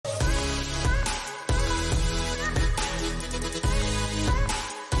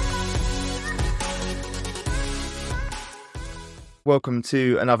Welcome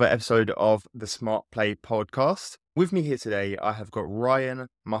to another episode of the Smart Play podcast. With me here today, I have got Ryan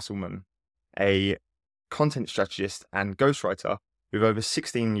Musselman, a content strategist and ghostwriter with over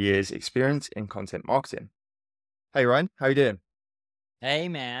 16 years experience in content marketing. Hey Ryan, how you doing? Hey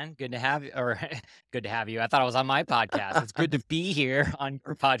man, good to have you, or good to have you. I thought I was on my podcast. It's good to be here on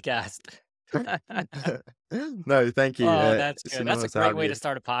your podcast. No, thank you. Oh, that's It's an good. That's honor a to great have way to you.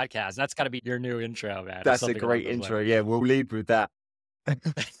 start a podcast. That's got to be your new intro, man, or That's a something along great those intro. lines. Yeah, we'll lead with that. Yeah,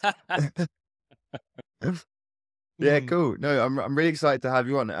 Mhm. cool. No, I'm really excited to have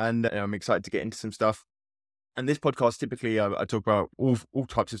you on, and I'm excited to get into some stuff. And this podcast, typically, I talk about all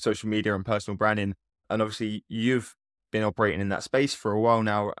types of social media and personal branding. And obviously, you've been operating in that space for a while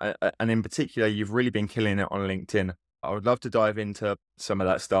now, and in particular, you've really been killing it on LinkedIn. I would love to dive into some of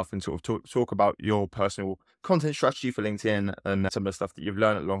that stuff and sort of talk about your personal content strategy for LinkedIn and some of the stuff that you've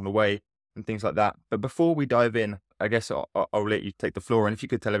learned along the way and things like that. But before we dive in, I guess I'll let you take the floor. And if you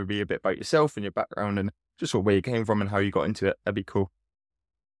could tell everybody a bit about yourself and your background and just sort of where you came from and how you got into it, that'd be cool.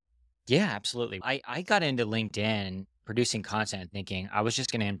 Yeah, absolutely. I got into LinkedIn producing content thinking I was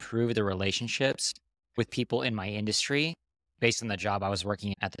just going to improve the relationships with people in my industry based on the job I was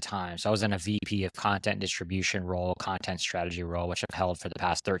working at the time. So I was in a VP of content distribution role, content strategy role, which I've held for the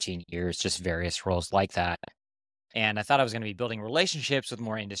past 13 years, just various roles like that. And I thought I was going to be building relationships with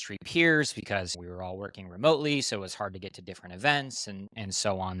more industry peers because we were all working remotely. So it was hard to get to different events and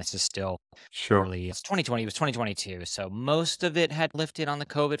so on. This is still Sure. early. It's 2020, it was 2022. So most of it had lifted on the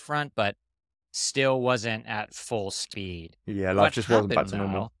COVID front, but still wasn't at full speed. Yeah, life What just wasn't back happened to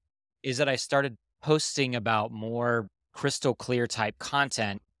normal. though is that I started posting about more crystal clear type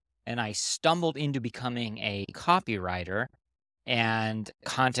content and I stumbled into becoming a copywriter and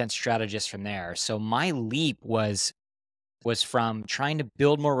content strategist from there. So my leap was from trying to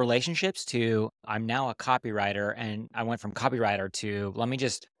build more relationships to I'm now a copywriter, and I went from copywriter to let me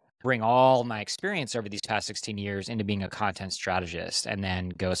just bring all my experience over these past 16 years into being a content strategist and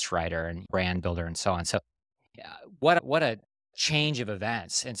then ghostwriter and brand builder and so on. So yeah, what a change of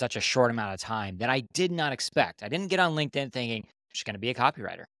events in such a short amount of time that I did not expect. I didn't get on LinkedIn thinking I'm just going to be a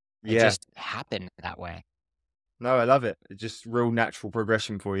copywriter. It Yeah. just happened that way. No, I love it. It's just real natural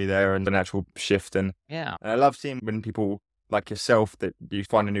progression for you there and the natural shift. Yeah. And I love seeing when people like yourself that you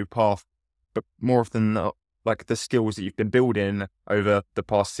find a new path, but more often than not, like the skills that you've been building over the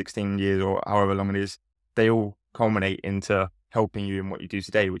past 16 years or however long it is, they all culminate into helping you in what you do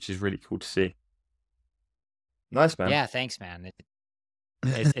today, which is really cool to see. Nice, man. Yeah. Thanks, man.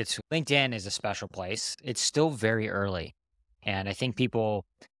 It's LinkedIn is a special place. It's still very early. And I think people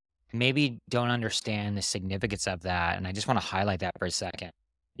maybe don't understand the significance of that. And I just want to highlight that for a second.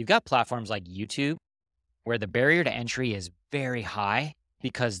 You've got platforms like YouTube where the barrier to entry is very high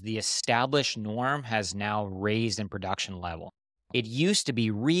because the established norm has now raised in production level. It used to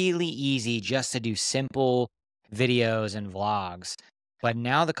be really easy just to do simple videos and vlogs, but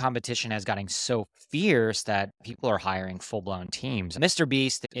now the competition has gotten so fierce that people are hiring full blown teams. Mr.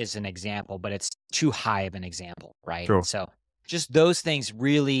 Beast is an example, but it's too high of an example, right? Sure. So just those things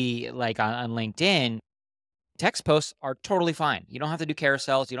really like on LinkedIn, text posts are totally fine. You don't have to do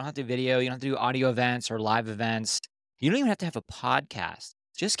carousels. You don't have to do video. You don't have to do audio events or live events. You don't even have to have a podcast.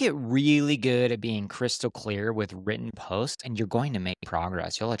 Just get really good at being crystal clear with written posts, and you're going to make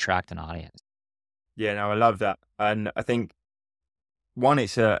progress. You'll attract an audience. Yeah, no, I love that. And I think one,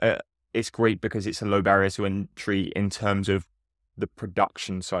 it's great because it's a low barrier to entry in terms of the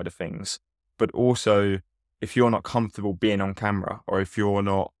production side of things. But also, if you're not comfortable being on camera, or if you're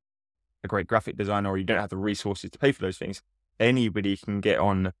not a great graphic designer, or you don't have the resources to pay for those things, anybody can get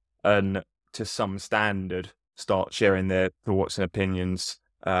on and to some standard start sharing their thoughts and opinions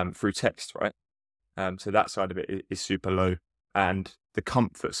through text, right? So that side of it is super low, and the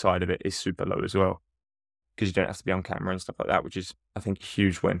comfort side of it is super low as well because you don't have to be on camera and stuff like that, which is, I think, a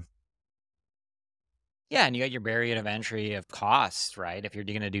huge win. Yeah, and you got your barrier of entry of cost, right? If you're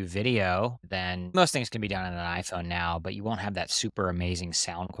going to do video, then most things can be done on an iPhone now, but you won't have that super amazing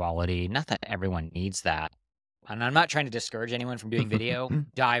sound quality. Not that everyone needs that. And I'm not trying to discourage anyone from doing video.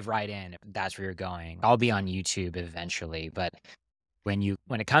 Dive right in if that's where you're going. I'll be on YouTube eventually, but when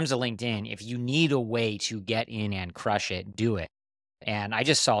it comes to LinkedIn, if you need a way to get in and crush it, do it. And I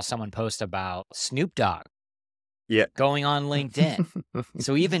just saw someone post about Snoop Dogg Yeah. going on LinkedIn.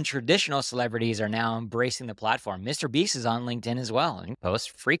 So even traditional celebrities are now embracing the platform. Mr. Beast is on LinkedIn as well and he posts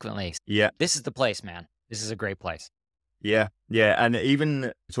frequently. Yeah. This is the place, man. This is a great place. Yeah. Yeah. And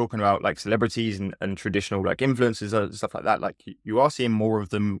even talking about like celebrities and traditional like influencers and stuff like that, like you are seeing more of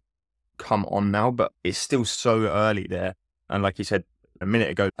them come on now, but it's still so early there. And like you said a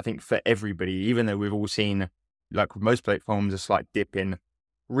minute ago, I think for everybody, even though we've all seen like with most platforms, a slight dip in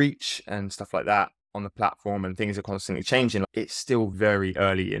reach and stuff like that on the platform, and things are constantly changing. It's still very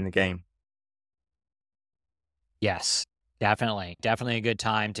early in the game. Yes, definitely. Definitely a good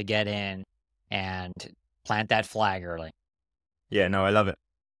time to get in and plant that flag early. Yeah, no, I love it.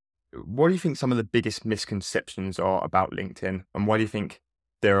 What do you think some of the biggest misconceptions are about LinkedIn, and why do you think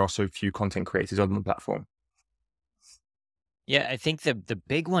there are so few content creators on the platform? Yeah, I think the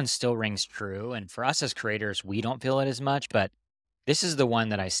big one still rings true. And for us as creators, we don't feel it as much, but this is the one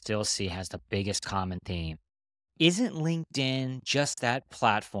that I still see has the biggest common theme. Isn't LinkedIn just that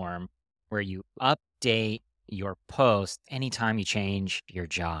platform where you update your post anytime you change your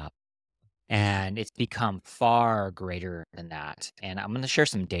job? And it's become far greater than that. And I'm going to share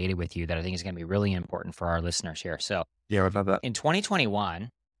some data with you that I think is going to be really important for our listeners here. So, Yeah, I'd love that. in 2021,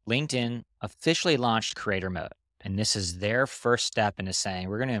 LinkedIn officially launched creator mode. And this is their first step into saying,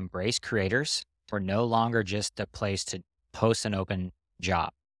 we're going to embrace creators. We're no longer just a place to post an open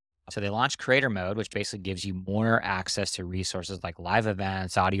job. So they launched creator mode, which basically gives you more access to resources like live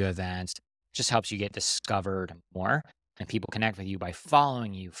events, audio events, just helps you get discovered more. And people connect with you by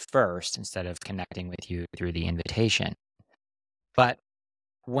following you first instead of connecting with you through the invitation. But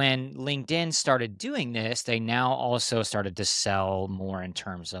when LinkedIn started doing this, they now also started to sell more in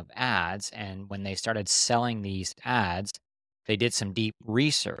terms of ads. And when they started selling these ads, they did some deep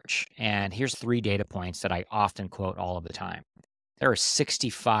research. And here's three data points that I often quote all of the time. There are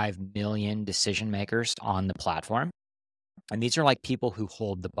 65 million decision makers on the platform. And these are like people who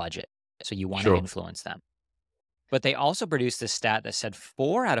hold the budget. So you want to Sure. influence them. But they also produced this stat that said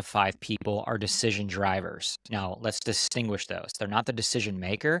 4 out of 5 people are decision drivers. Now, let's distinguish those. They're not the decision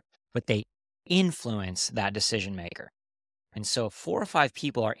maker, but they influence that decision maker. And so 4 or 5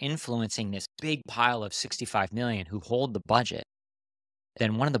 people are influencing this big pile of 65 million who hold the budget.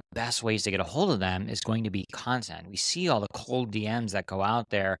 Then one of the best ways to get a hold of them is going to be content. We see all the cold DMs that go out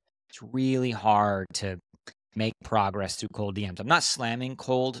there. It's really hard to make progress through cold DMs. I'm not slamming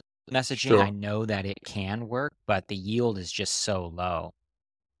cold messaging. I Sure. know that it can work, but the yield is just so low.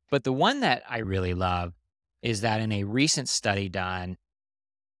 But the one that I really love is that in a recent study done,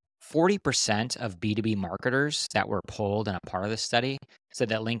 40% of B2B marketers that were polled and a part of the study said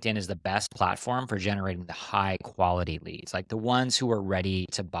that LinkedIn is the best platform for generating the high quality leads, like the ones who are ready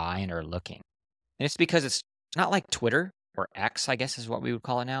to buy and are looking. And it's because it's not like Twitter or X, I guess is what we would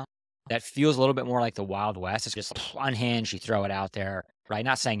call it now. That feels a little bit more like the Wild West. It's just unhinged. You throw it out there, right?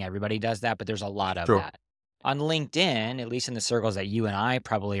 Not saying everybody does that, but there's a lot of Sure. that. On LinkedIn, at least in the circles that you and I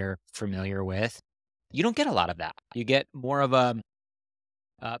probably are familiar with, you don't get a lot of that. You get more of a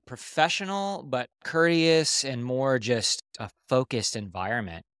professional, but courteous and more just a focused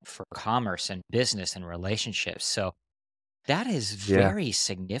environment for commerce and business and relationships. So that is Yeah. very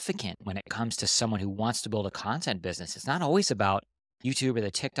significant when it comes to someone who wants to build a content business. It's not always about YouTube or the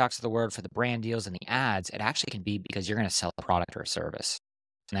TikToks of the world for the brand deals and the ads. It actually can be because you're going to sell a product or a service.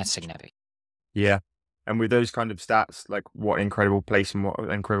 And that's significant. Yeah. And with those kind of stats, like what incredible place and what an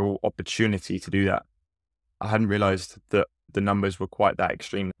incredible opportunity to do that. I hadn't realized that the numbers were quite that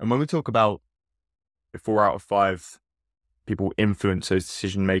extreme. And when we talk about 4 out of 5 people influence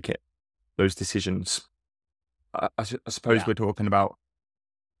those decisions, I suppose Yeah. we're talking about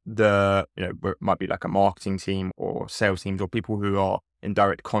where it might be like a marketing team or sales teams or people who are in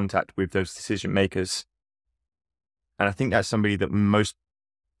direct contact with those decision makers. And I think that's somebody that most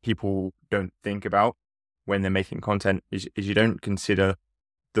people don't think about when they're making content is you don't consider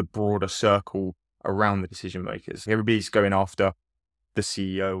the broader circle around the decision makers. Everybody's going after the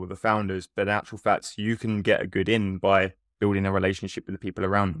CEO or the founders, but in actual fact, you can get a good in by building a relationship with the people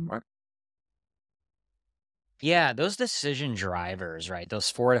around them, right? Yeah. Those decision drivers, right? Those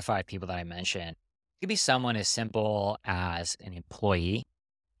 4 to 5 people that I mentioned, it could be someone as simple as an employee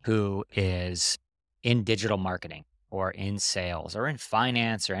who is in digital marketing or in sales or in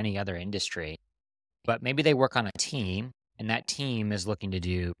finance or any other industry, but maybe they work on a team and that team is looking to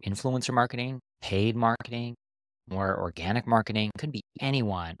do influencer marketing, paid marketing, or organic marketing. Could be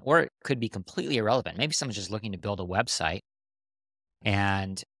anyone, or it could be completely irrelevant. Maybe someone's just looking to build a website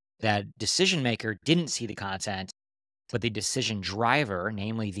and that decision maker didn't see the content, but the decision driver,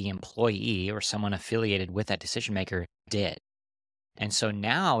 namely the employee or someone affiliated with that decision maker, did. And so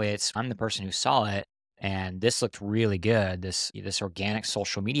now I'm the person who saw it and this looked really good. This organic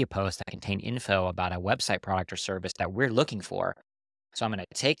social media post that contained info about a website product or service that we're looking for. So I'm going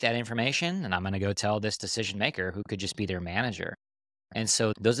to take that information and I'm going to go tell this decision maker who could just be their manager. And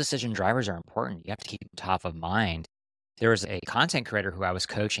so those decision drivers are important. You have to keep them top of mind. There was a content creator who I was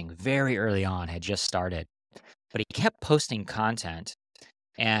coaching very early on, had just started, but he kept posting content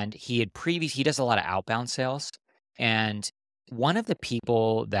And he does a lot of outbound sales. And one of the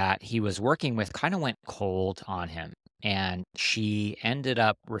people that he was working with kind of went cold on him. And she ended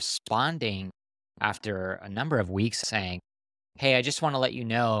up responding after a number of weeks saying, "Hey, I just want to let you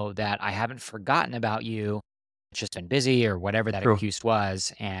know that I haven't forgotten about you. It's just been busy," or whatever that Sure. excuse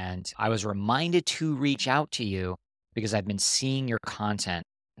was. And I was reminded to reach out to you because I've been seeing your content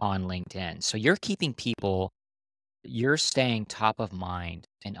on LinkedIn. So you're staying top of mind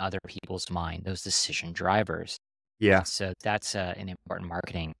in other people's mind, those decision drivers. Yeah, And so that's an important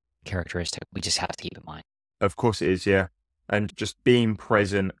marketing characteristic we just have to keep in mind. of course it is. Yeah. And just being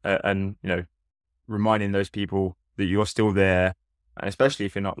present and, reminding those people that you're still there. And especially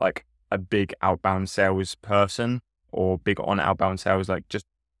if you're not like a big outbound sales person or big on outbound sales, like just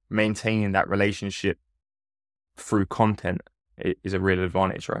maintaining that relationship through content is a real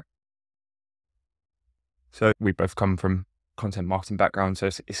advantage, right? So we both come from content marketing backgrounds, so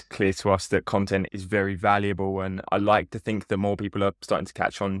it's clear to us that content is very valuable. And I like to think that more people are starting to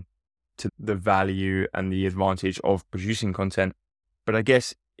catch on to the value and the advantage of producing content. But I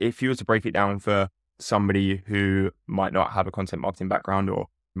guess if you were to break it down for somebody who might not have a content marketing background or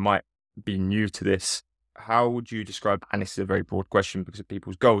might be new to this, how would you describe, and this is a very broad question because of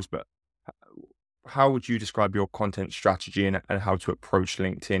people's goals, but how would you describe your content strategy and how to approach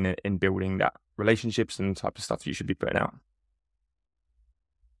LinkedIn in building that relationships and the type of stuff that you should be putting out?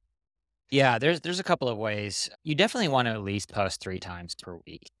 Yeah, there's a couple of ways. You definitely want to at least post 3 times per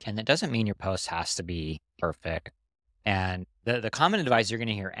week. And that doesn't mean your post has to be perfect. And the common advice you're going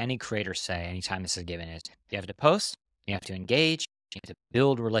to hear any creator say anytime this is given is you have to post, you have to engage, you have to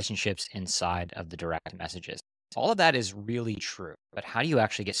build relationships inside of the direct messages. All of that is really true. But how do you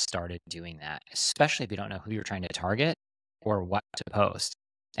actually get started doing that, especially if you don't know who you're trying to target or what to post?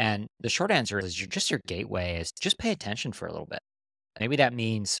 And the short answer is your gateway is just pay attention for a little bit. Maybe that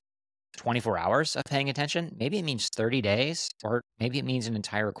means 24 hours of paying attention. Maybe it means 30 days, or maybe it means an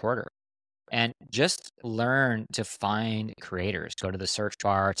entire quarter. And just learn to find creators. Go to the search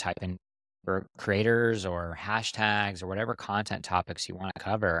bar, type in for creators or hashtags or whatever content topics you want to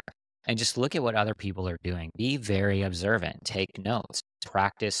cover, and just look at what other people are doing. Be very observant. Take notes.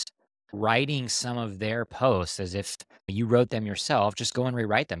 Practice writing some of their posts as if you wrote them yourself. Just go and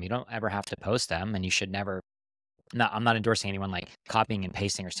rewrite them. You don't ever have to post them, and you should never. I'm not endorsing anyone like copying and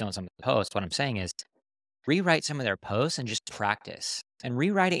pasting or stealing some of the posts. What I'm saying is rewrite some of their posts and just practice and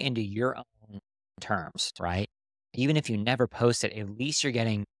rewrite it into your own terms, right? Even if you never post it, at least you're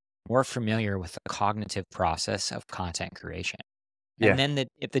getting more familiar with the cognitive process of content creation. And Yeah. then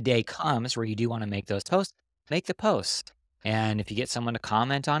if the day comes where you do want to make those posts, make the posts. And if you get someone to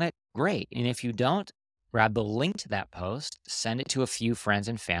comment on it, great. And if you don't, grab the link to that post, send it to a few friends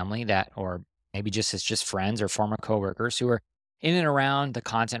and family that, or maybe just it's just friends or former coworkers who are in and around the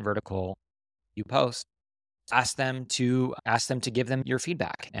content vertical you post. Ask them to give them your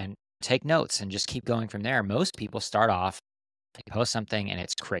feedback and take notes and just keep going from there. Most people start off, they post something and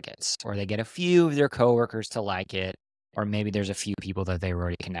it's crickets, or they get a few of their coworkers to like it, or maybe there's a few people that they were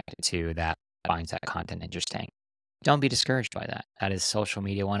already connected to that finds that content interesting. Don't be discouraged by that. That is social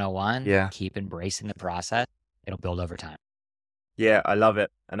media 101. Yeah. Keep embracing the process. It'll build over time. Yeah, I love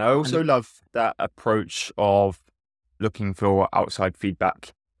it. And I And also love that approach of looking for outside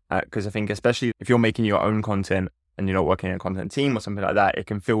feedback. Because I think, especially if you're making your own content and you're not working in a content team or something like that, it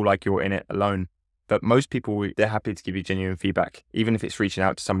can feel like you're in it alone. But most people, they're happy to give you genuine feedback, even if it's reaching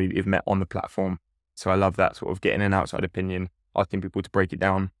out to somebody that you've met on the platform. So I love that sort of getting an outside opinion, asking people to break it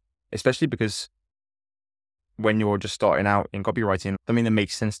down, especially because when you're just starting out in copywriting, something that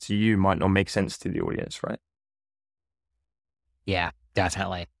makes sense to you might not make sense to the audience, right? yeah,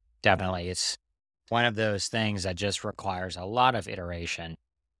 definitely. Definitely. It's one of those things that just requires a lot of iteration.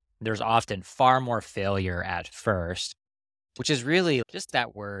 There's often far more failure at first, which is really just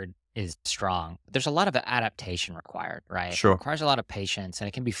that word is strong. There's a lot of adaptation required, right? It Sure. requires a lot of patience and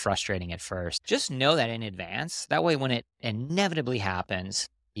it can be frustrating at first. Just know that in advance. That way, when it inevitably happens,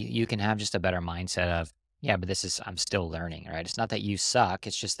 you can have just a better mindset of, yeah, but I'm still learning, right? It's not that you suck.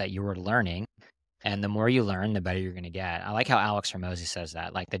 It's just that you're learning. And the more you learn, the better you're going to get. I like how Alex Hormozy says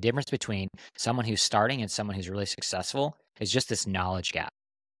that. Like the difference between someone who's starting and someone who's really successful is just this knowledge gap.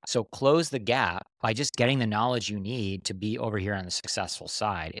 So close the gap by just getting the knowledge you need to be over here on the successful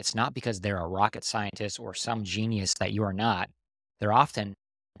side. It's not because they're a rocket scientist or some genius that you are not. They're often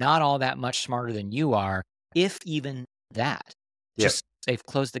not all that much smarter than you are, if even that. Yeah. Just they've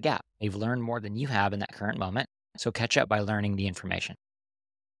closed the gap. They've learned more than you have in that current moment. So catch up by learning the information.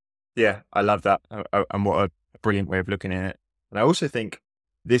 Yeah, I love that. And what a brilliant way of looking at it. And I also think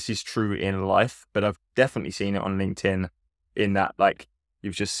this is true in life, but I've definitely seen it on LinkedIn in that, like,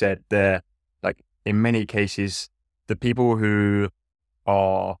 you've just said there. Like in many cases, the people who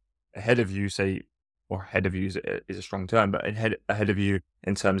are ahead of you, say, or ahead of you is a strong term, but ahead of you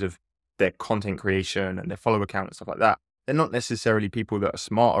in terms of their content creation and their follower count and stuff like that, they're not necessarily people that are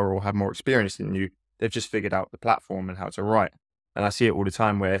smarter or have more experience than you. They've just figured out the platform and how to write. And I see it all the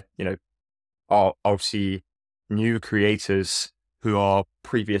time where, I'll see new creators who are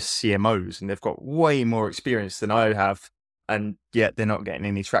previous CMOs and they've got way more experience than I have, and yet they're not getting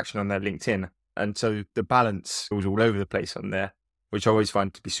any traction on their LinkedIn. And so the balance was all over the place on there, which I always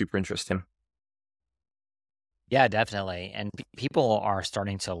find to be super interesting. Yeah, definitely. And people are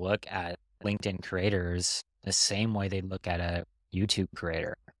starting to look at LinkedIn creators the same way they look at a YouTube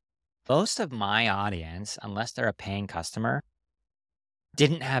creator. Most of my audience, unless they're a paying customer,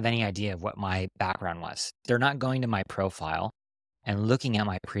 didn't have any idea of what my background was. They're not going to my profile and looking at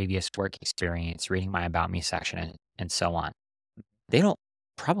my previous work experience, reading my About Me section, and so on. They don't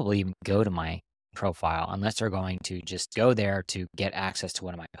probably even go to my profile unless they're going to just go there to get access to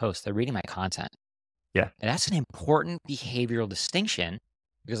one of my posts. They're reading my content. Yeah. And that's an important behavioral distinction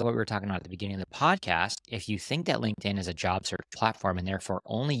because of what we were talking about at the beginning of the podcast. If you think that LinkedIn is a job search platform and therefore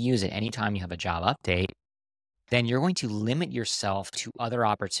only use it anytime you have a job update, then you're going to limit yourself to other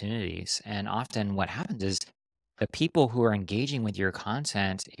opportunities. And often what happens is the people who are engaging with your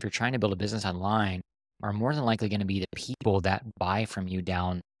content, if you're trying to build a business online, are more than likely going to be the people that buy from you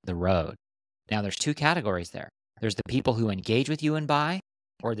down the road. Now, there's two categories there. There's the people who engage with you and buy,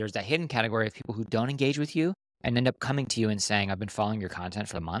 or there's that hidden category of people who don't engage with you and end up coming to you and saying, I've been following your content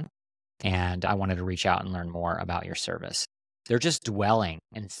for a month and I wanted to reach out and learn more about your service. They're just dwelling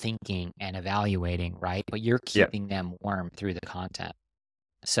and thinking and evaluating, right? But you're Yeah. keeping them warm through the content.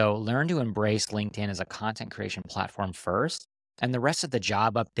 So learn to embrace LinkedIn as a content creation platform first, and the rest of the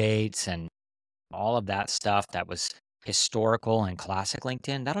job updates and all of that stuff that was historical and classic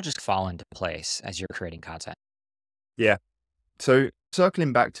LinkedIn, that'll just fall into place as you're creating content. Yeah. So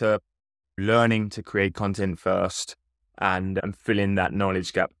circling back to learning to create content first and fill in that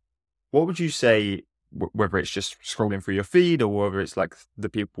knowledge gap, what would you say, whether it's just scrolling through your feed or whether it's like the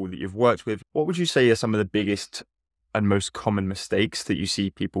people that you've worked with, what would you say are some of the biggest and most common mistakes that you see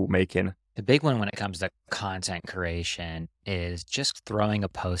people making? The big one when it comes to content creation is just throwing a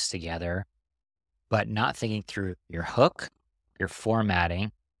post together, but not thinking through your hook, your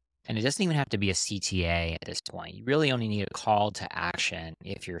formatting, and it doesn't even have to be a CTA at this point. You really only need a call to action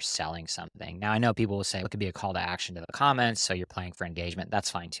if you're selling something. Now, I know people will say it could be a call to action to the comments, so you're playing for engagement.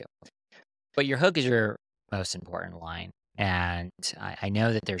 That's fine too. But your hook is your most important line. And I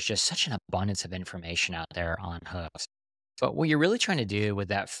know that there's just such an abundance of information out there on hooks. But what you're really trying to do with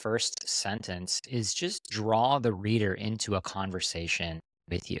that first sentence is just draw the reader into a conversation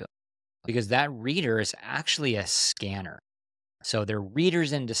with you because that reader is actually a scanner. So they're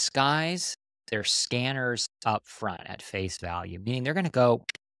readers in disguise, they're scanners up front at face value, meaning they're going to go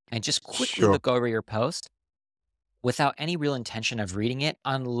and just quickly Sure. look over your post without any real intention of reading it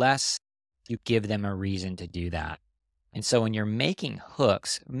unless you give them a reason to do that. And so when you're making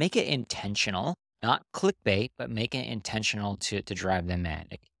hooks, make it intentional, not clickbait, but make it intentional to drive them in.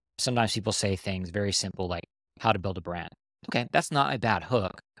 Like, sometimes people say things very simple like how to build a brand. Okay, that's not a bad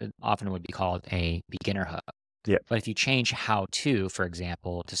hook. It often would be called a beginner hook. Yeah. But if you change how to, for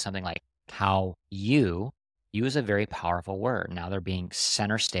example, to something like how you use a very powerful word. Now they're being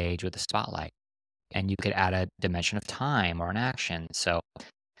center stage with the spotlight. And you could add a dimension of time or an action. So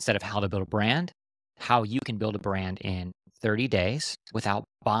instead of how to build a brand, how you can build a brand in 30 days without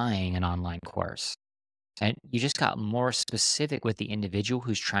buying an online course. And you just got more specific with the individual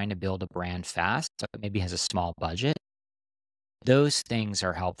who's trying to build a brand fast, but maybe has a small budget. Those things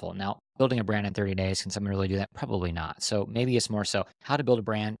are helpful. Now, building a brand in 30 days, can someone really do that? Probably not. So maybe it's more so how to build a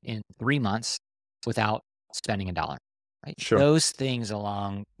brand in 3 months without spending a dollar, right? Sure. Those things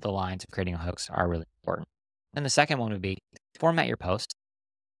along the lines of creating hooks are really important. And the second one would be format your post.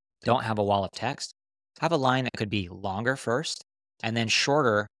 Don't have a wall of text. Have a line that could be longer first and then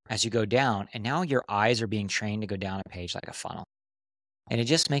shorter as you go down. And now your eyes are being trained to go down a page like a funnel. And it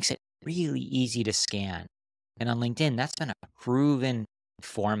just makes it really easy to scan. And on LinkedIn, that's been a proven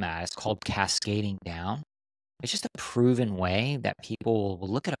format. It's called cascading down. It's just a proven way that people will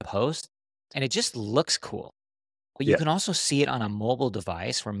look at a post and it just looks cool. But you Yeah. can also see it on a mobile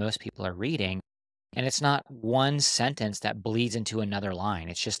device where most people are reading. And it's not one sentence that bleeds into another line.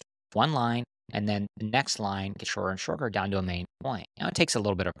 It's just one line. And then the next line gets shorter and shorter down to a main point. Now, it takes a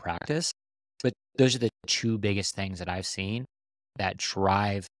little bit of practice, but those are the two biggest things that I've seen that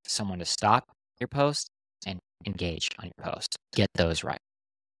drive someone to stop your post and engage on your post. Get those right.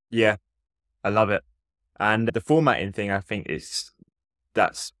 Yeah. I love it. And the formatting thing, I think, is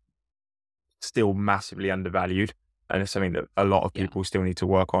that's still massively undervalued. And it's something that a lot of Yeah. people still need to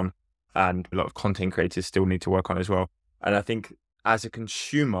work on, and a lot of content creators still need to work on as well. And I think as a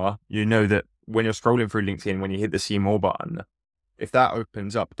consumer, you know that when you're scrolling through LinkedIn, when you hit the see more button, if that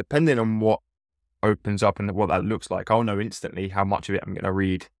opens up, depending on what opens up and what that looks like, I'll know instantly how much of it I'm going to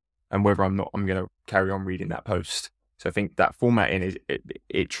read and whether I'm going to carry on reading that post. So I think that formatting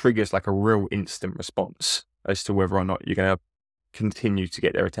it triggers like a real instant response as to whether or not you're going to continue to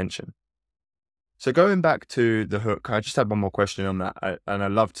get their attention. So going back to the hook, I just had one more question on that, and I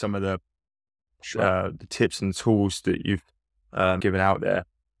loved some of Sure. the tips and tools that you've given out there,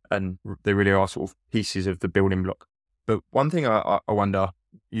 and they really are sort of pieces of the building block. But one thing I wonder,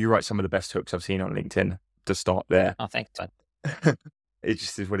 you write some of the best hooks I've seen on LinkedIn to start there. Oh, thanks, bud. It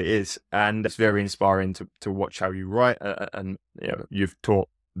just is what it is, and it's very inspiring to watch how you write, and you know, you've taught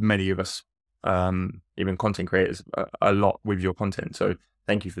many of us, even content creators, a lot with your content. So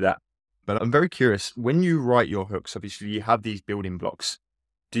thank you for that. But I'm very curious, when you write your hooks, obviously you have these building blocks.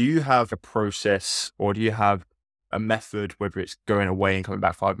 Do you have a process, or do you have a method, whether it's going away and coming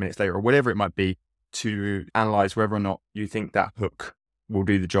back 5 minutes later or whatever it might be, to analyze whether or not you think that hook will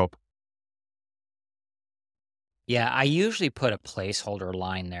do the job? Yeah, I usually put a placeholder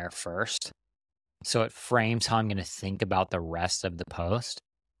line there first, so it frames how I'm going to think about the rest of the post.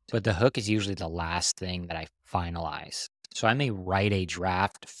 But the hook is usually the last thing that I finalize. So I may write a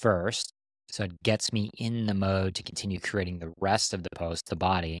draft first, so it gets me in the mode to continue creating the rest of the post, the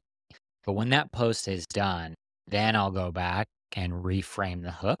body. But when that post is done, then I'll go back and reframe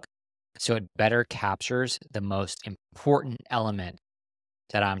the hook so it better captures the most important element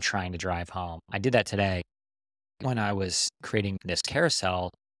that I'm trying to drive home. I did that today when I was creating this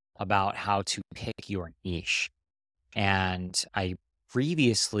carousel about how to pick your niche. And I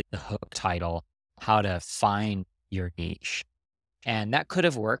previously the hook title, How to Find Your Niche. And that could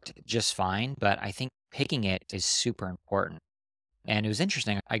have worked just fine, but I think picking it is super important. And it was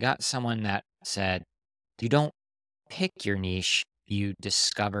interesting. I got someone that said, you don't pick your niche, you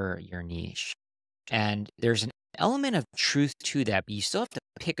discover your niche. And there's an element of truth to that, but you still have to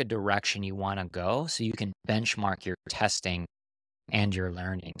pick a direction you want to go so you can benchmark your testing and your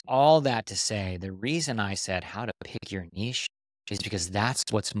learning. All that to say, the reason I said how to pick your niche is because that's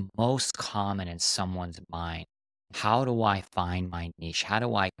what's most common in someone's mind. How do I find my niche? How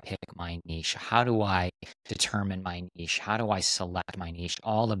do I pick my niche? How do I determine my niche? How do I select my niche?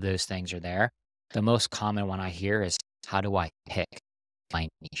 All of those things are there. The most common one I hear is how do I pick my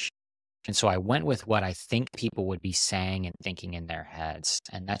niche? And so I went with what I think people would be saying and thinking in their heads.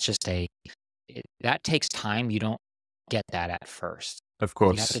 And that's just that takes time. You don't get that at first. Of You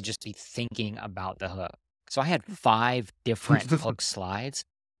have to course. just be thinking about the hook. So I had 5 different hook slides,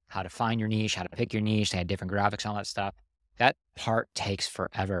 how to find your niche, how to pick your niche. They had different graphics, all that stuff. That part takes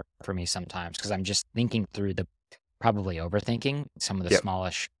forever for me sometimes because I'm just thinking through probably overthinking some of the Yep.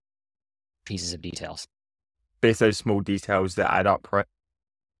 smallish pieces of details. But it's those small details that add up, right?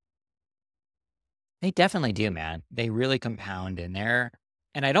 They definitely do, man. They really compound in there.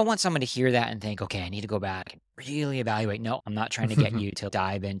 And I don't want someone to hear that and think, okay, I need to go back and really evaluate. No, I'm not trying to get you to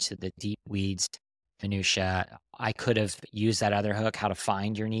dive into the deep weeds, minutia. I could have used that other hook, how to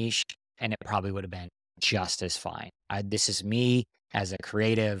find your niche, and it probably would have been just as fine. This is me as a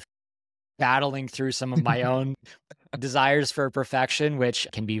creative battling through some of my own desires for perfection, which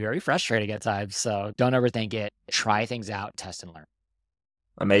can be very frustrating at times. So don't overthink it. Try things out, test and learn.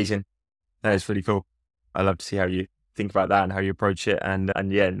 Amazing. That is really cool. I love to see how you think about that and how you approach it. And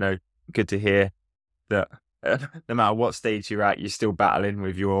yeah, no, good to hear that no matter what stage you're at, you're still battling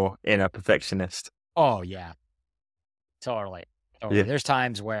with your inner perfectionist. Oh, yeah. Totally. Totally. Yeah. There's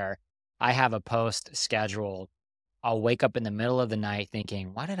times where I have a post scheduled. I'll wake up in the middle of the night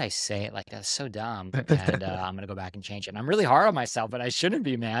thinking, why did I say it like that's so dumb? And I'm going to go back and change it. And I'm really hard on myself, but I shouldn't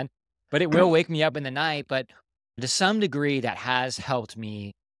be, man. But it will wake me up in the night. But to some degree, that has helped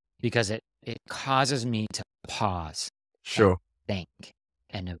me because it causes me to pause and Sure. think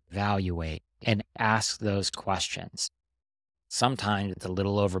and evaluate and ask those questions. Sometimes it's a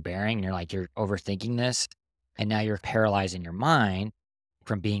little overbearing. And you're like, you're overthinking this. And now you're paralyzing your mind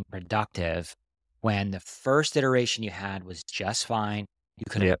from being productive when the first iteration you had was just fine. You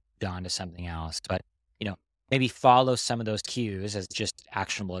could have Yeah. gone to something else, but maybe follow some of those cues as just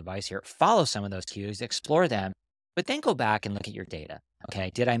actionable advice here. Follow some of those cues, explore them, but then go back and look at your data. Okay,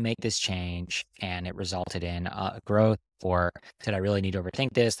 did I make this change and it resulted in growth, or did I really need to overthink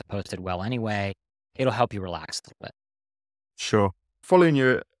this? The post did well anyway. It'll help you relax a little bit. Sure. Following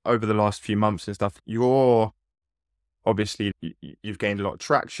you over the last few months and stuff, you're obviously you've gained a lot of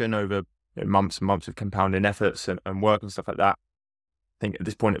traction over months and months of compounding efforts and work and stuff like that. think at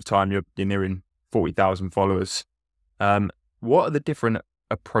this point of time, you're nearing 40,000 followers. What are the different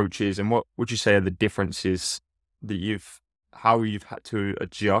approaches, and what would you say are the differences that how you've had to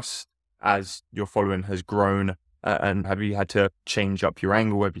adjust as your following has grown? And have you had to change up your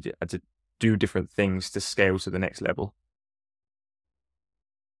angle? Have you had to do different things to scale to the next level?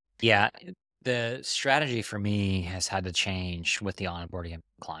 Yeah, the strategy for me has had to change with the onboarding of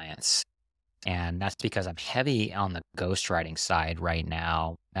clients. And that's because I'm heavy on the ghostwriting side right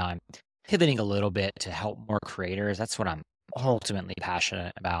now. Now I'm pivoting a little bit to help more creators. That's what I'm ultimately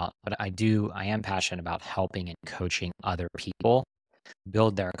passionate about. But I am passionate about helping and coaching other people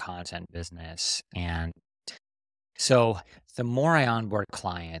build their content business. And so the more I onboard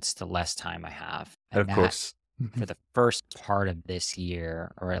clients, the less time I have. And Of that course. for the first part of this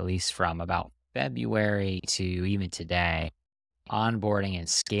year, or at least from about February to even today, onboarding and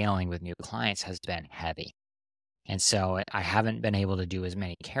scaling with new clients has been heavy. And so I haven't been able to do as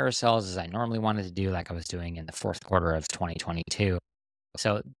many carousels as I normally wanted to do, like I was doing in the fourth quarter of 2022.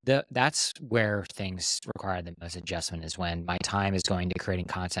 So that's where things require the most adjustment is when my time is going to creating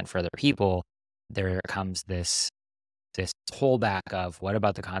content for other people. There comes this pullback of what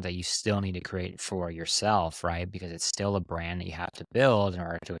about the content you still need to create for yourself, right? Because it's still a brand that you have to build in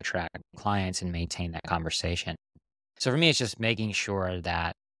order to attract clients and maintain that conversation. So for me, it's just making sure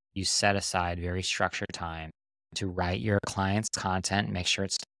that you set aside very structured time to write your clients' content, make sure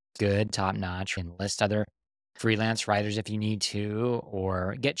it's good, top notch, and list other freelance writers if you need to,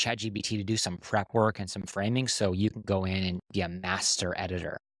 or get ChatGPT to do some prep work and some framing so you can go in and be a master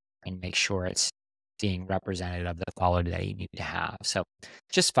editor and make sure it's being representative of the quality that you need to have. So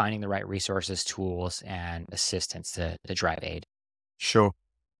just finding the right resources, tools, and assistance to drive aid. Sure.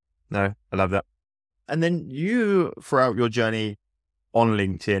 No, I love that. And then you, throughout your journey on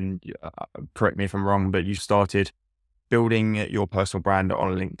LinkedIn, correct me if I'm wrong, but you started building your personal brand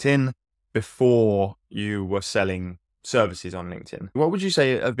on LinkedIn before you were selling services on LinkedIn. What would you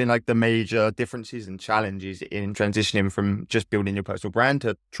say have been like the major differences and challenges in transitioning from just building your personal brand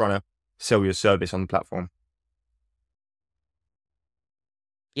to trying to sell your service on the platform?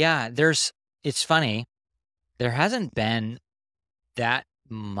 Yeah, it's funny. There hasn't been that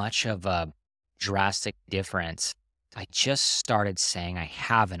much of a drastic difference. I just started saying I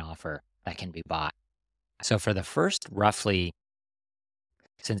have an offer that can be bought. So for the first roughly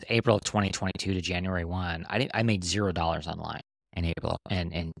since April of 2022 to January 1, I made $0 online in April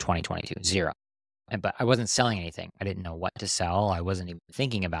and in 2022, zero. But I wasn't selling anything. I didn't know what to sell. I wasn't even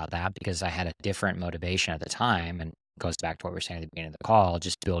thinking about that because I had a different motivation at the time. And it goes back to what we were saying at the beginning of the call,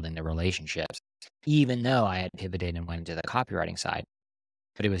 just building the relationships, even though I had pivoted and went into the copywriting side.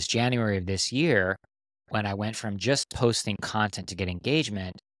 But it was January of this year when I went from just posting content to get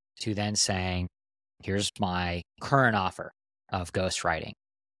engagement to then saying, here's my current offer of ghostwriting.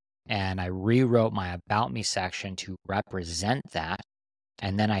 And I rewrote my About Me section to represent that.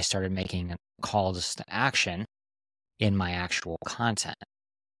 And then I started making calls to action in my actual content.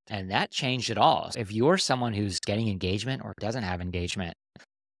 And that changed it all. If you're someone who's getting engagement or doesn't have engagement,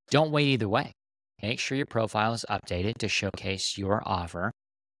 don't wait either way. Make sure your profile is updated to showcase your offer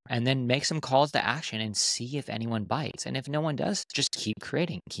and then make some calls to action and see if anyone bites. And if no one does, just keep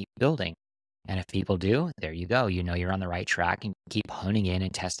creating, keep building. And if people do, there you go. You know you're on the right track and keep honing in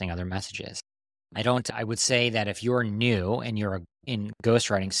and testing other messages. I would say that if you're new and in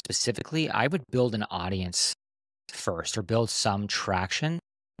ghostwriting specifically, I would build an audience first or build some traction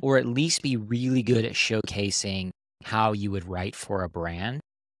or at least be really good at showcasing how you would write for a brand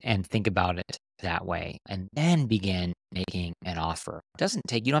and think about it that way and then begin making an offer. It doesn't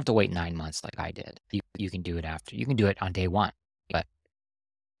take, you don't have to wait 9 months like I did. You can do it you can do it on day one, but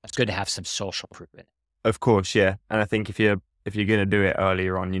it's good to have some social proof in it. Of course, yeah. And I think if you're going to do it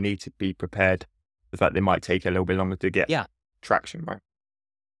earlier on, you need to be prepared. The fact that it might take a little bit longer to get Yeah. traction, right?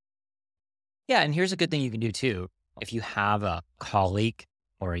 Yeah. And here's a good thing you can do too. If you have a colleague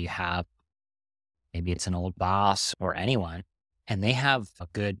or you have maybe it's an old boss or anyone, and they have a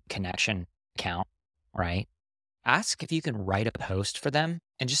good connection account, right? Ask if you can write a post for them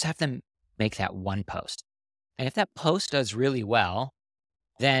and just have them make that one post. And if that post does really well,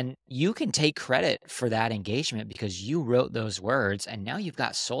 then you can take credit for that engagement because you wrote those words and now you've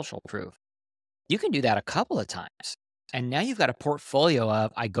got social proof. You can do that a couple of times. And now you've got a portfolio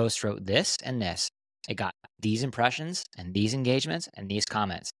of I ghost wrote this and this. It got these impressions and these engagements and these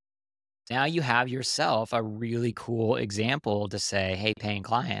comments. Now you have yourself a really cool example to say, hey, paying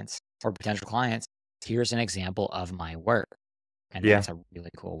clients or potential clients, here's an example of my work. And Yeah. that's a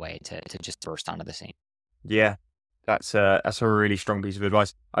really cool way to just burst onto the scene. Yeah. That's a really strong piece of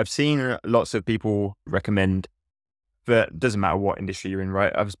advice. I've seen lots of people recommend But it doesn't matter what industry you're in,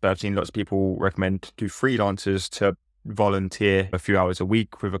 right? I've seen lots of people recommend to freelancers to volunteer a few hours a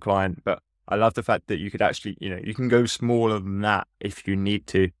week with a client. But I love the fact that you could actually, you can go smaller than that if you need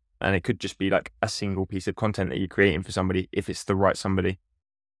to. And it could just be like a single piece of content that you're creating for somebody if it's the right somebody. Uh,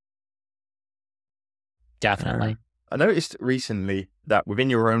 Definitely. I noticed recently that within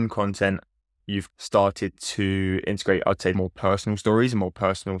your own content, you've started to integrate, I'd say, more personal stories and more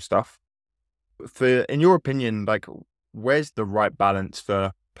personal stuff. In your opinion, like, where's the right balance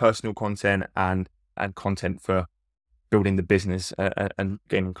for personal content and content for building the business and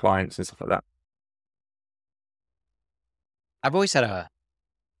gaining clients and stuff like that? I've always had a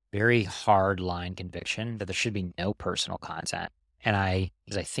very hard line conviction that there should be no personal content. And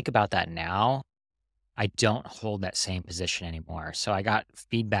as I think about that now, I don't hold that same position anymore. So I got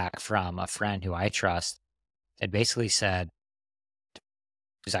feedback from a friend who I trust that basically said, it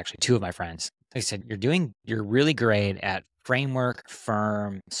was actually two of my friends. They said, you're really great at framework,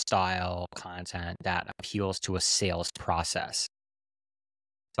 firm style content that appeals to a sales process.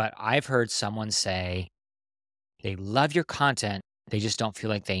 But I've heard someone say they love your content. They just don't feel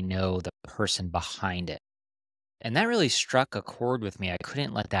like they know the person behind it. And that really struck a chord with me. I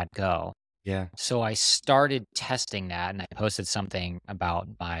couldn't let that go. Yeah. So I started testing that, and I posted something about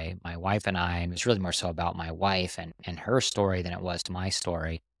my wife and I, and it was really more so about my wife and her story than it was to my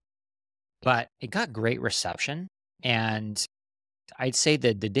story. But it got great reception. And I'd say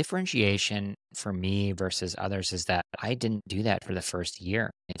that the differentiation for me versus others is that I didn't do that for the first year.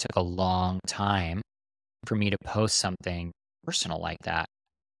 It took a long time for me to post something personal like that.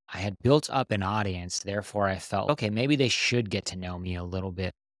 I had built up an audience, therefore I felt, okay, maybe they should get to know me a little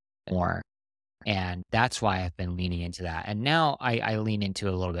bit more. And that's why I've been leaning into that. And now I lean into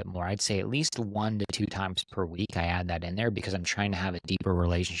it a little bit more. I'd say at least 1 to 2 times per week, I add that in there because I'm trying to have a deeper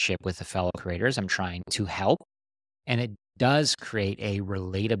relationship with the fellow creators. I'm trying to help. And it does create a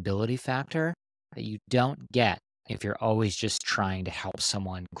relatability factor that you don't get if you're always just trying to help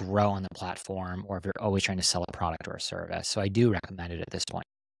someone grow on the platform or if you're always trying to sell a product or a service. So I do recommend it at this point.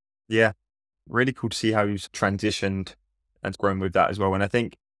 Yeah. Really cool to see how you've transitioned and grown with that as well. And I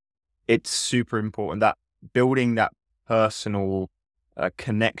think it's super important that building that personal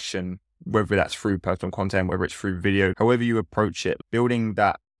connection, whether that's through personal content, whether it's through video, however you approach it, building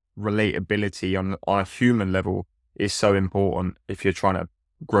that relatability on a human level is so important if you're trying to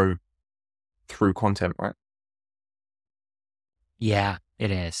grow through content, right? Yeah,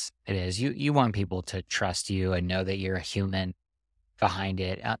 it is. It is. You want people to trust you and know that you're a human behind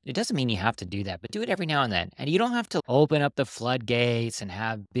it. It doesn't mean you have to do that, but do it every now and then. And you don't have to open up the floodgates and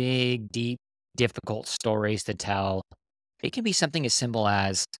have big, deep, difficult stories to tell. It can be something as simple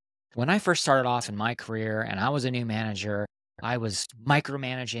as when I first started off in my career and I was a new manager, I was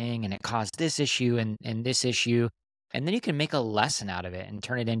micromanaging and it caused this issue and this issue. And then you can make a lesson out of it and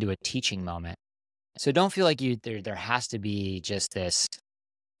turn it into a teaching moment. So don't feel like there has to be just this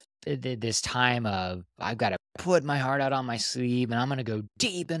time of I've got to put my heart out on my sleeve and I'm going to go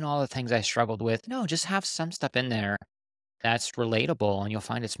deep in all the things I struggled with. No, just have some stuff in there that's relatable and you'll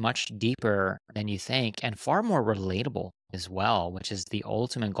find it's much deeper than you think and far more relatable as well, which is the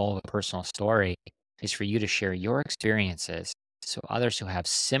ultimate goal of a personal story is for you to share your experiences so others who have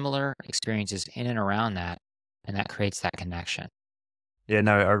similar experiences in and around that and that creates that connection. Yeah,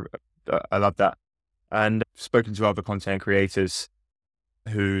 no, I love that. And I've spoken to other content creators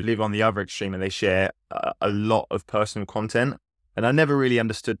who live on the other extreme and they share a lot of personal content. And I never really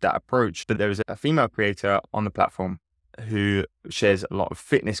understood that approach. But there was a female creator on the platform who shares a lot of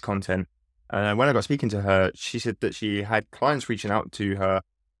fitness content. And when I got speaking to her, she said that she had clients reaching out to her,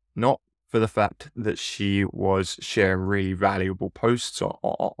 not for the fact that she was sharing really valuable posts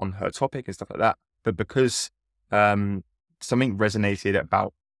on her topic and stuff like that, but because um, something resonated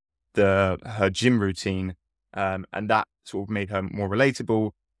about her gym routine, and that sort of made her more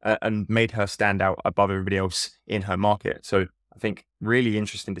relatable and made her stand out above everybody else in her market. So I think really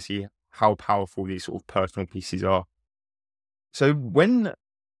interesting to see how powerful these sort of personal pieces are. So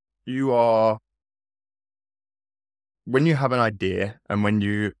you are when you have an idea and when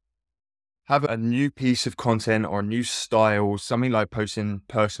you have a new piece of content or a new style, something like posting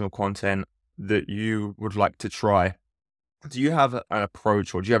personal content that you would like to try, do you have an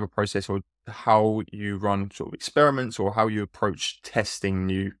approach or do you have a process or how you run sort of experiments or how you approach testing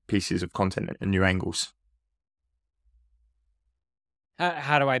new pieces of content and new angles?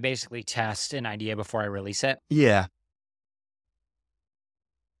 How do I basically test an idea before I release it? Yeah.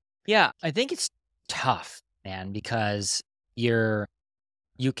 Yeah, I think it's tough, man, because you're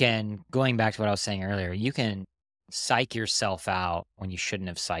you can going back to what I was saying earlier, you can psych yourself out when you shouldn't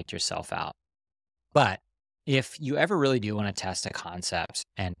have psyched yourself out. But If you ever really do want to test a concept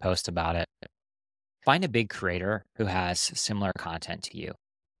and post about it, find a big creator who has similar content to you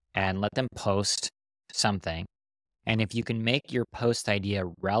and let them post something. And if you can make your post idea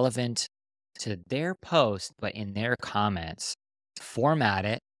relevant to their post, but in their comments, format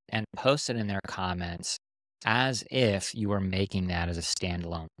it and post it in their comments as if you were making that as a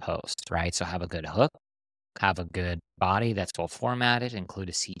standalone post, right? So have a good hook, have a good body that's well formatted, include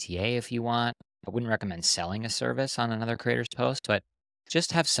a CTA if you want. I wouldn't recommend selling a service on another creator's post, but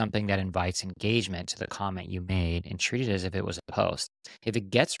just have something that invites engagement to the comment you made and treat it as if it was a post. If it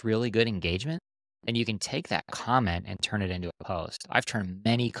gets really good engagement, then you can take that comment and turn it into a post. I've turned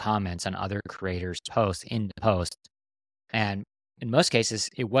many comments on other creators' posts into posts. And in most cases,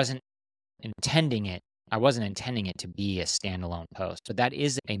 intending it. I wasn't intending it to be a standalone post, but that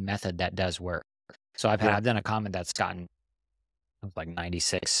is a method that does work. So Yeah. I've done a comment that's gotten like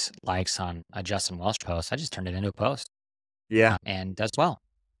 96 likes on a Justin Welsh post. I just turned it into a post Yeah. and does well.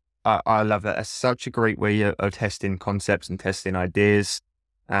 I love that. That's such a great way of testing concepts and testing ideas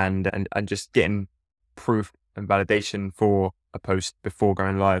and just getting proof and validation for a post before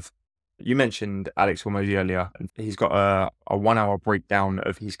going live. You mentioned Alex Hormozy earlier. And he's got a 1 hour breakdown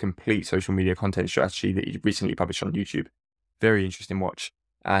of his complete social media content strategy that he recently published on YouTube. Very interesting watch.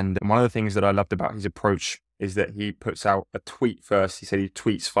 And one of the things that I loved about his approach is that he puts out a tweet first. He said he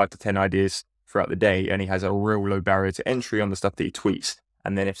tweets 5 to 10 ideas throughout the day, and he has a real low barrier to entry on the stuff that he tweets.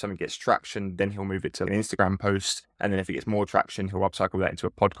 And then if something gets traction, then he'll move it to an Instagram post. And then if it gets more traction, he'll upcycle that into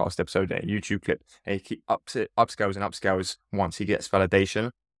a podcast episode and a YouTube clip. And he keep upscales and upscales once he gets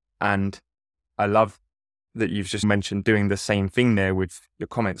validation. And I love that you've just mentioned doing the same thing there with your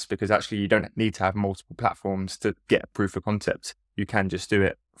comments, because actually you don't need to have multiple platforms to get a proof of concept. You can just do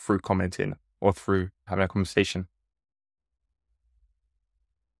it through commenting or through having a conversation.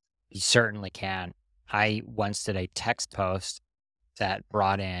 You certainly can. I once did a text post that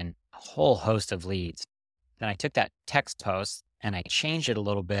brought in a whole host of leads. Then I took that text post and I changed it a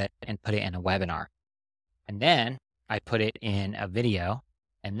little bit and put it in a webinar. And then I put it in a video.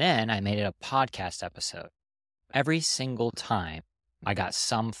 And then I made it a podcast episode. Every single time I got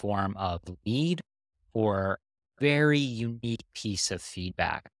some form of lead or very unique piece of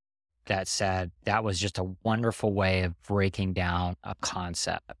feedback that said that was just a wonderful way of breaking down a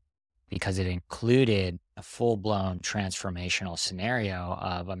concept because it included a full blown transformational scenario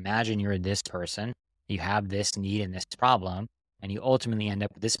of imagine you're this person, you have this need and this problem, and you ultimately end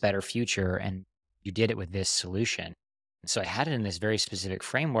up with this better future. And you did it with this solution. So I had it in this very specific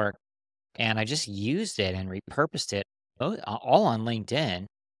framework and I just used it and repurposed it all on LinkedIn,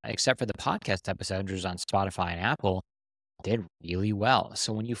 except for the podcast episode, which was on Spotify and Apple, did really well.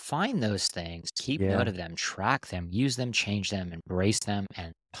 So when you find those things, keep Yeah. note of them, track them, use them, change them, embrace them,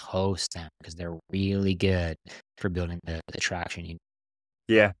 and post them because they're really good for building the traction you need.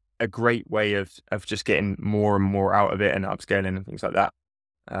 Yeah. A great way of just getting more and more out of it and upscaling and things like that.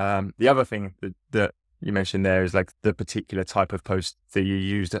 The other thing that you mentioned there is like the particular type of post that you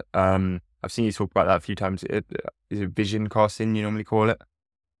used. I've seen you talk about that a few times. Is it vision casting you normally call it?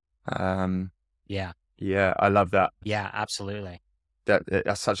 Um, Yeah. yeah, I love that. Yeah, absolutely.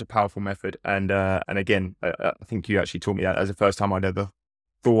 That's such a powerful method. And again, I think you actually taught me that as the first time I'd ever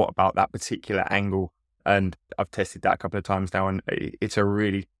thought about that particular angle. And I've tested that a couple of times now, and it's a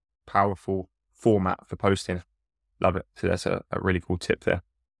really powerful format for posting. Love it. So that's a really cool tip there.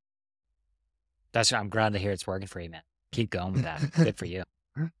 I'm glad to hear it's working for you, man. Keep going with that. Good for you.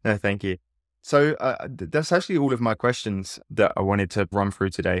 No, thank you. So that's actually all of my questions that I wanted to run through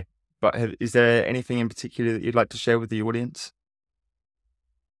today. But is there anything in particular that you'd like to share with the audience?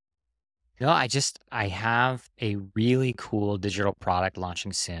 No, I have a really cool digital product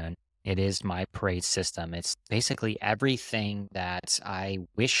launching soon. It is my parade system. It's basically everything that I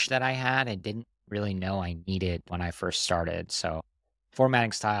wish that I had and didn't really know I needed when I first started. So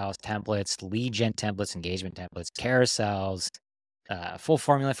formatting styles, templates, lead gen templates, engagement templates, carousels, full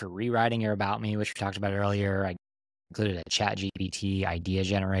formula for rewriting your about me, which we talked about earlier. I included a chat GPT idea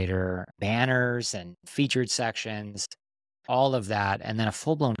generator, banners and featured sections, all of that, and then a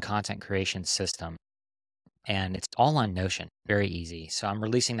full blown content creation system. And it's all on Notion, very easy. So I'm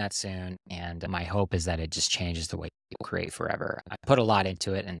releasing that soon. And my hope is that it just changes the way people create forever. I put a lot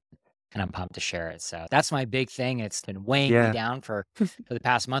into it and I'm pumped to share it. So that's my big thing. It's been weighing me Yeah. down for the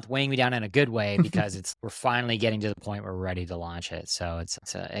past month, weighing me down in a good way because we're finally getting to the point where we're ready to launch it. So it's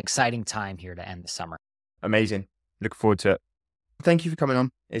an exciting time here to end the summer. Amazing. Look forward to it. Thank you for coming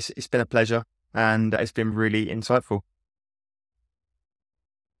on. It's been a pleasure, and it's been really insightful.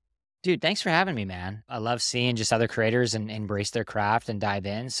 Dude, thanks for having me, man. I love seeing just other creators and embrace their craft and dive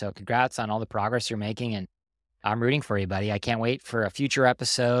in. So congrats on all the progress you're making and I'm rooting for you, buddy. I can't wait for a future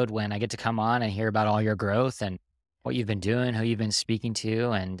episode when I get to come on and hear about all your growth and what you've been doing, who you've been speaking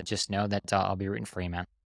to, and just know that I'll be rooting for you, man.